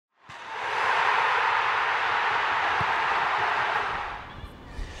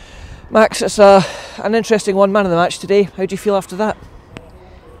Max, it's an interesting one, man of the match today. How do you feel after that?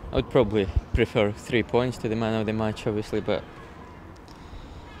 I would probably prefer 3 points to the man of the match, obviously, but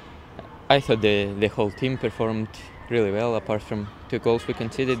I thought the whole team performed really well, apart from 2 goals we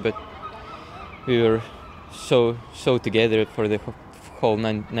conceded, but we were so together for the whole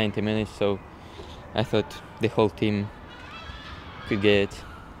 90 minutes, so I thought the whole team could get it.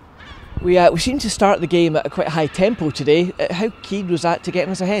 We seemed to start the game at a quite high tempo today. How keen was that to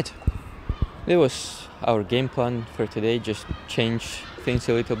getting us ahead? It was our game plan for today, just change things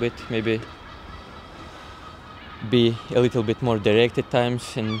a little bit, maybe be a little bit more direct at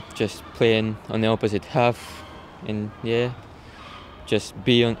times and just playing on the opposite half, and yeah, just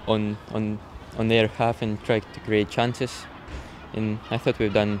be on their half and try to create chances, and I thought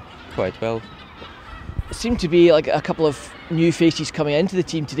we've done quite well. It seemed to be like a couple of new faces coming into the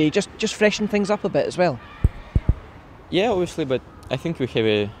team today, just freshen things up a bit as well. Yeah, obviously, but I think we have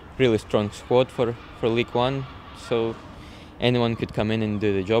a really strong squad for League One, so anyone could come in and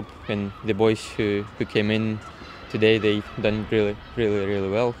do the job, and the boys who came in today, they've done really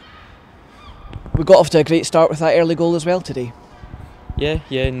well. We got off to a great start with that early goal as well today. Yeah,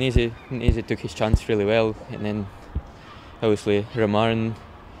 Nizi took his chance really well, and then obviously Romarin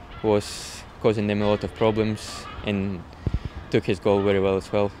was causing them a lot of problems and took his goal very well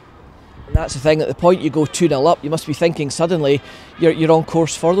as well. And that's the thing, at the point you go 2-0 up, you must be thinking suddenly you're on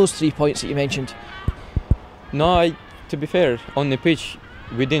course for those 3 points that you mentioned. No, to be fair, on the pitch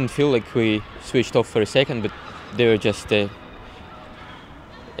we didn't feel like we switched off for a second, but they were just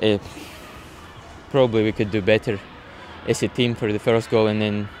probably we could do better as a team for the first goal, and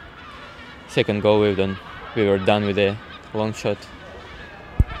then second goal we were done with a long shot.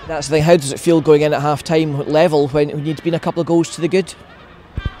 That's the thing, how does it feel going in at half-time level when you'd been a couple of goals to the good?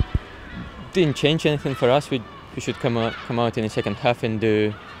 Didn't change anything for us. We should come out in the second half and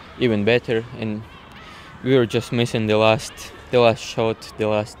do even better, and we were just missing the last shot, the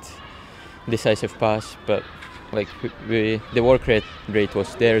last decisive pass, but like the work rate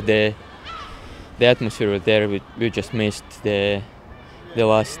was there, the atmosphere was there. We just missed the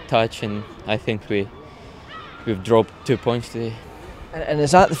last touch, and I think we've dropped 2 points today. And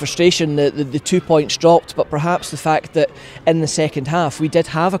is that the frustration, the 2 points dropped, but perhaps the fact that in the second half we did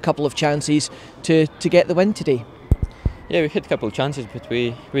have a couple of chances to get the win today? Yeah, we had a couple of chances, but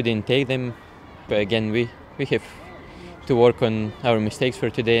we didn't take them. But again, we have to work on our mistakes for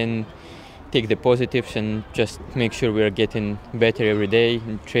today and take the positives and just make sure we are getting better every day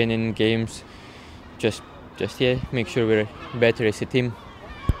in training, games. Just make sure we're better as a team.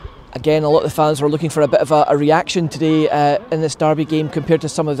 Again, a lot of the fans were looking for a bit of a reaction today in this derby game compared to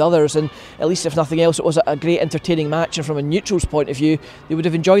some of the others, and at least if nothing else it was a great entertaining match, and from a neutral's point of view they would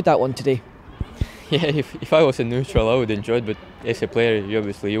have enjoyed that one today. Yeah, if I was a neutral I would enjoy it, but as a player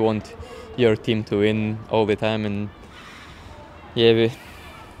you want your team to win all the time, and yeah,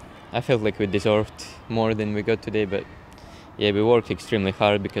 I felt like we deserved more than we got today, but yeah, we worked extremely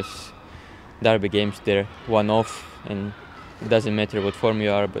hard because derby games, they're one-off and it doesn't matter what form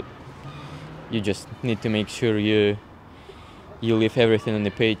you are, but you just need to make sure you leave everything on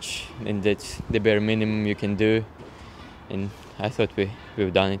the pitch, and that's the bare minimum you can do, and I thought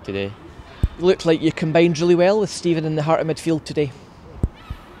we've done it today. It looked like you combined really well with Stephen in the heart of midfield today.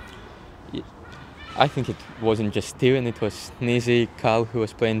 I think it wasn't just Steven, it was Nizi, Carl who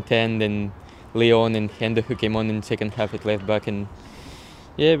was playing 10, and Leon and Hendo who came on in the second half at left back, and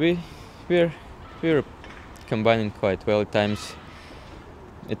yeah, we were combining quite well at times.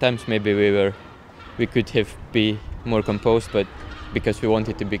 At times maybe we could have been more composed, but because we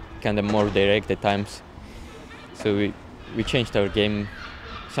wanted to be kind of more direct at times, so we changed our game.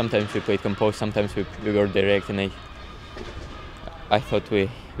 Sometimes we played composed, sometimes we were direct, and I thought we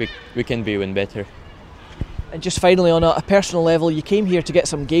can be even better. And just finally, on a personal level, you came here to get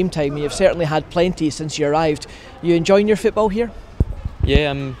some game time. You've certainly had plenty since you arrived. You enjoying your football here? Yeah,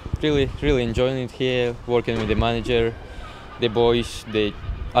 I'm really enjoying it here, working with the manager, the boys. The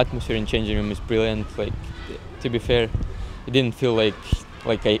atmosphere in changing room is brilliant. Like, to be fair, it didn't feel like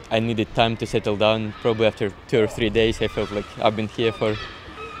I needed time to settle down. Probably after 2 or 3 days I felt like I've been here for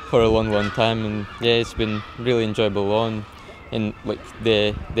a long time, and yeah, it's been really enjoyable and like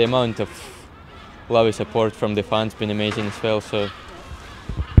the amount of love and support from the fans been amazing as well, so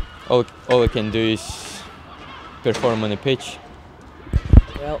all I can do is perform on the pitch.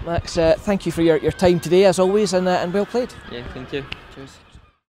 Well, Max, thank you for your time today as always, and well played. Yeah, thank you. Cheers.